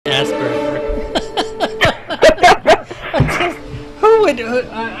do it.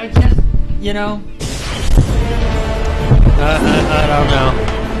 I just, you know. I don't know.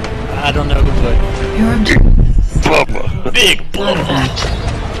 I don't know who would. Your Bubba. Big Bubba. artifact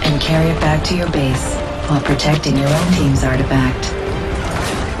and carry it back to your base while protecting your own team's artifact.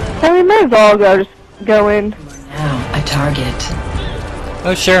 We might as well just go in. Now a target.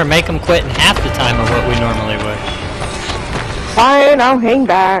 Oh sure, make them quit in half the time of what we normally would. Fine, I'll hang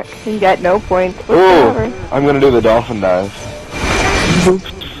back and get no points. Ooh, I'm gonna do the dolphin dive.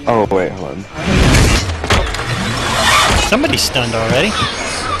 Oops. Oh wait, hold on. Somebody's stunned already.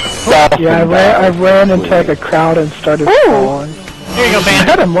 Yeah, I ran into like a crowd and started falling. Here you go, I Bam.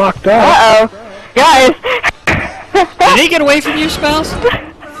 had him locked up. Uh-oh. Guys! Did he get away from you, Spells?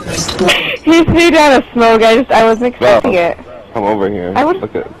 He threw down a smoke, I wasn't expecting it. Come over here.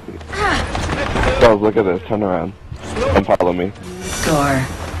 Look at Spells, look at this. Turn around. And follow me. Score.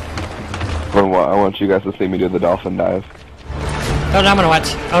 For what? I want you guys to see me do the dolphin dive. Oh, no, I'm gonna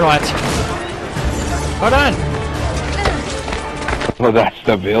watch. I wanna watch. Hold on. Well, that's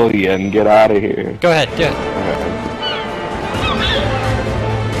civilian. Get out of here. Go ahead, do it. Okay.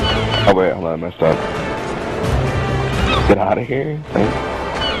 Oh wait, hold on, I messed up. Get out of here. Thanks.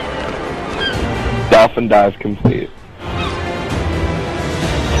 Dolphin dive complete.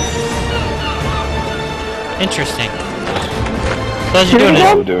 Interesting. So as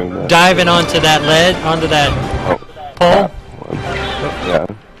you're doing it, diving onto that ledge, onto that pole. Yeah.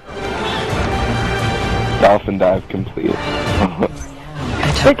 Dolphin dive complete.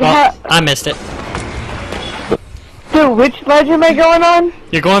 Oh, I missed it. So which ledge am I going on?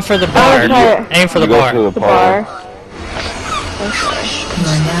 You're going for the bar. Aim for the bar. The bar.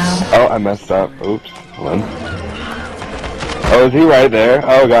 Oh, I messed up. Oops. Hold on. Oh, is he right there?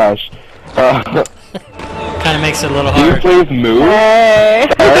 Oh gosh. Kind of makes it a little Can you hard. please move? Hey.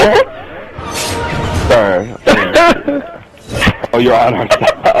 Sir? Oh, you're on our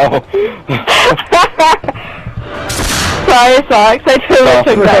side. Oh. Sorry, Socks. I totally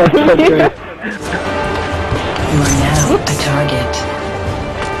took that from you. you are now a target.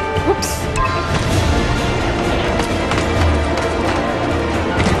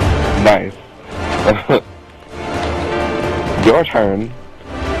 Nice. Your turn.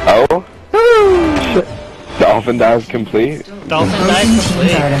 Oh. Dolphin dive complete. Dolphin dive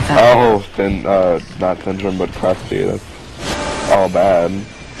complete. Oh, not Syndrome, but Krusty. That's all bad.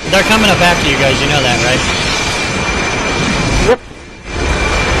 They're coming up after you guys. You know that, right? Yep.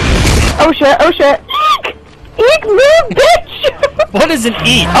 Oh shit! Oh shit! Eek! Eek! Move, bitch! What is an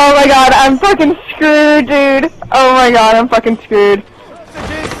eat? Oh my god! I'm fucking screwed, dude. Oh my god! I'm fucking screwed.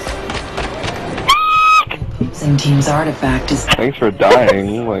 Opposing team's artifact is. Thanks for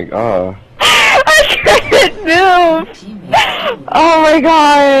dying. Like, I can't move! Oh my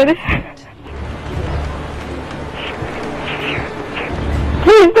god!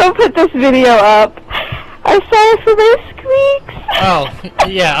 Please don't put this video up. I'm sorry for my squeaks. Oh,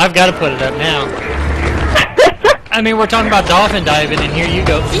 yeah, I've got to put it up now. I mean, we're talking about dolphin diving, and here you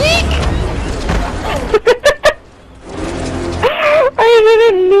go. Eek! I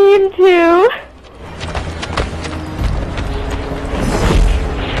didn't mean to.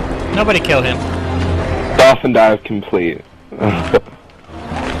 Nobody kill him. Dolphin dive complete. Do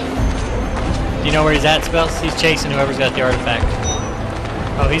you know where he's at, Spells? He's chasing whoever's got the artifact.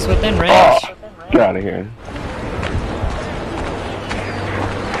 Oh, he's within range. Oh, get out of here.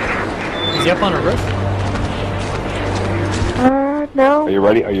 Is he up on a roof? No. Are you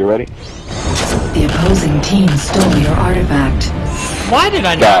ready? Are you ready? The opposing team stole your artifact. Why did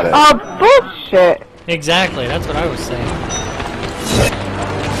I Got not? it. Oh, bullshit. Exactly, that's what I was saying.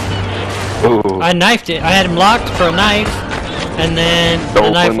 Ooh. I knifed it. I had him locked for a knife, and then the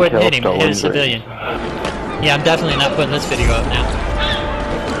knife wouldn't hit him. It hit a civilian. Yeah, I'm definitely not putting this video up now.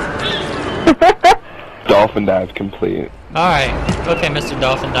 Dolphin dive complete. Alright. Okay, Mr.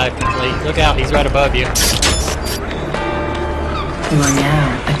 Dolphin Dive complete. Look out, he's right above you. You are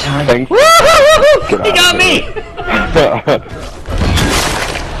now a target. Thanks. He got me!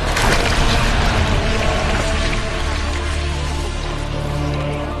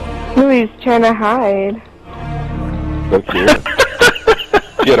 Louis trying to hide. Look here.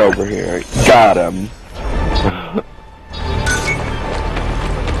 Get over here. Got him.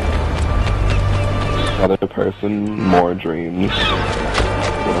 Another person, more dreams.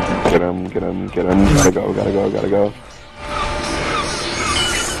 Get him, get him, get him. Gotta go, gotta go, gotta go.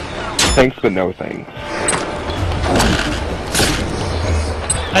 Thanks, but no thanks.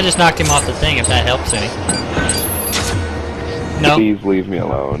 I just knocked him off the thing, if that helps any. No. Please leave me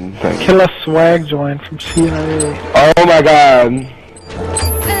alone. Thank you. Kill a swag join from CIA. Oh my god.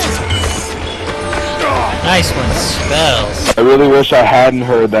 Nice one, Spells. I really wish I hadn't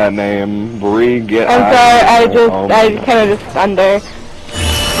heard that name. Bree, get I'm out sorry, I kind of just stunned her.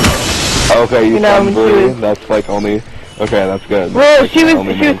 Okay, you know, stunned Bree? That's like only... Okay, that's good. Well, Like she was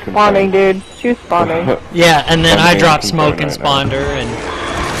spawning, dude. She was spawning. Yeah, and then I dropped smoke and right spawned her, and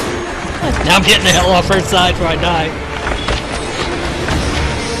now I'm getting the hell off her side before I die.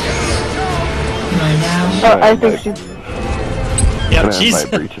 Oh, I think she's... Yep, she's...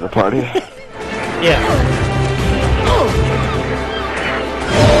 invite Bree to the party. Yeah.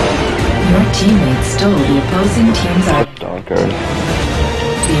 Your teammates stole the opposing team's Stalker.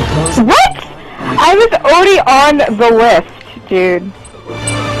 The opposing... What? I was already on the list, dude.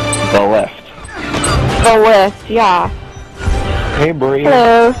 The left. The list, yeah. Hey, Bree.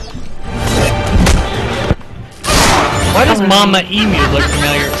 Hello. Why does Mama Emu look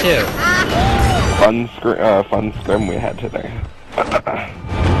familiar too? Fun scrim we had today.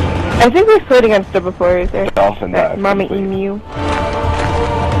 I think we've played against her before, is there? Dolphin dive. Mama complete. Emu.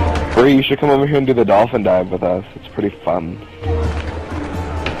 Bree, you should come over here and do the dolphin dive with us. It's pretty fun.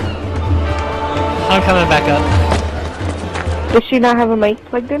 I'm coming back up. Does she not have a mic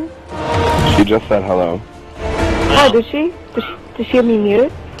plugged in? She just said hello. Oh, does she? Does she have me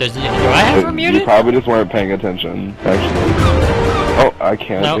muted? Do I have her You muted? probably just weren't paying attention, actually. Oh, I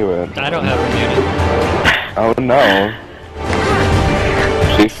can't do it. I don't have her muted. Oh no.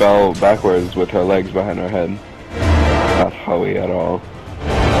 She fell backwards with her legs behind her head. Not hoey at all.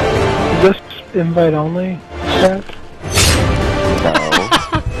 Just invite only? Chat? No.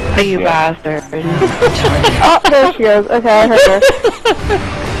 You bastard. Oh, there she goes. Okay, I heard her.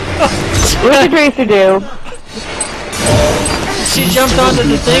 What did Tracer do? She jumped onto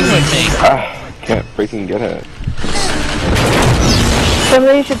the thing with me. Can't freaking get it.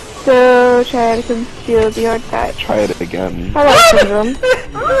 Somebody should still try to conceal the artifact. Try it again. I like syndrome.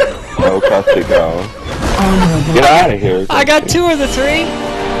 Go, Custy, go. Get out of here. I got 2 of the 3.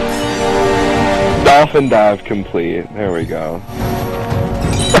 Dolphin dive complete. There we go.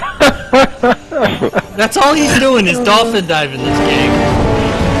 That's all he's doing is dolphin dive in this game.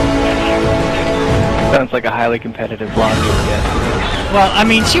 Sounds like a highly competitive vlog, yeah. Well, I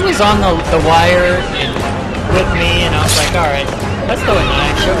mean, she was on the wire and with me, and I was like, alright, let's throw a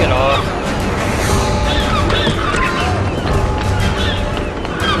knife, she'll get off.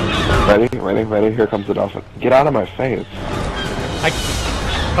 Ready? Here comes the dolphin. Get out of my face.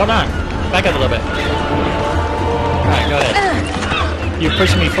 Hold on. Back up a little bit. Alright, go ahead. You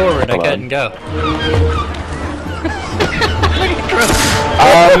push me forward, I couldn't go.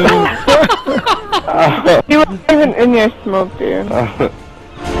 He wasn't even in your smoke, dude.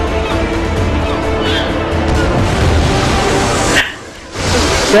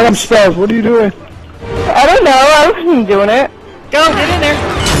 Get him, Spells, what are you doing? I don't know, I wasn't doing it. Go, get in there.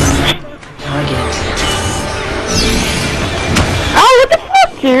 target. Oh, what the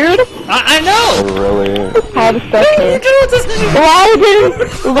fuck, dude? I know. Really? How to stuff What are you me. doing with this thing?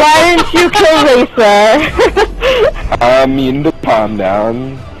 Why didn't you kill Racer? You need to calm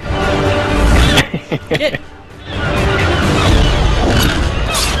down.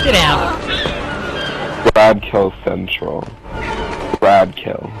 Get out. Grab kill central. Grab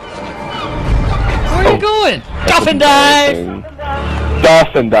kill. Where are you going? Dophin dive.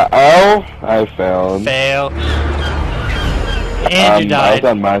 Dophin dive. Oh, I failed. Fail. And you I was died.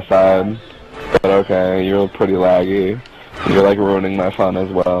 on my side. But okay, you're pretty laggy. You're like ruining my fun as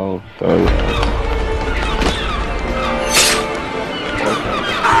well. So.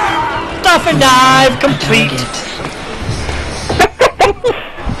 Dophin dive complete.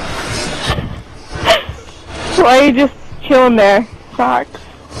 Why are you just chilling there? Socks.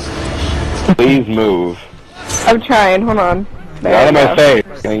 Please move. I'm trying, hold on. Get out of my face.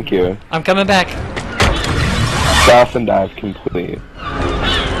 Thank you. I'm coming back. Dophin dive complete.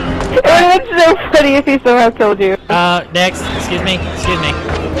 It's so funny if he somehow killed you. Next. Excuse me. Excuse me.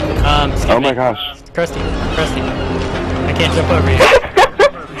 Oh my gosh. Krusty. I can't jump over you.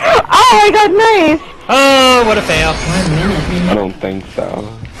 Oh my god, nice! Oh, what a fail. 1 minute. I don't think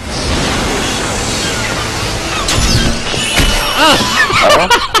so.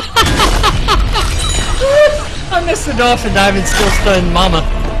 I missed the dolphin dive and still stunned Mama.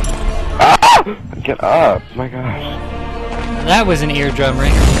 Ah! Get up. My gosh. That was an eardrum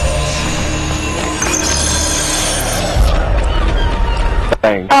ringer.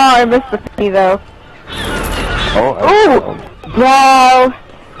 Thanks. Oh, I missed the thingy though. Oh, I Ooh! Wow!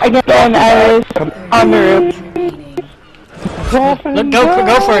 Again, I was on the roof. Look, go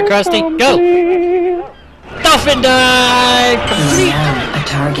for it, Krusty. Go! Dolphin dive complete. Now a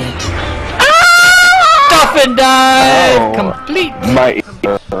target. Dolphin dive Oh. complete. My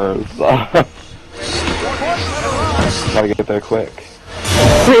ears. Gotta get there quick.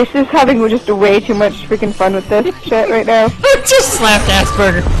 Grace is having just way too much freaking fun with this shit right now. Just slapped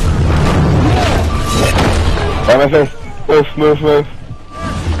Asperger. Right my face. Move.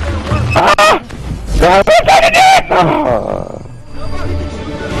 Ah! God, I'm trying to do it! Ah!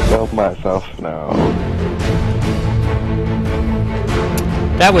 Killed myself now.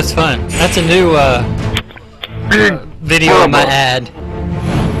 That was fun. That's a new video on my ad.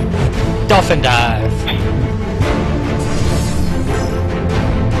 Dolphin dive.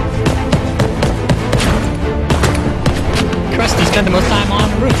 Krusty spent the most time on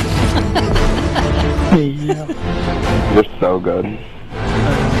the roof. Yeah. You're so good.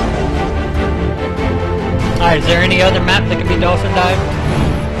 Alright, is there any other map that can be dolphin dive?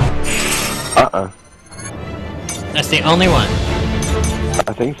 Uh-uh. That's the only one.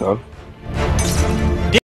 I think so.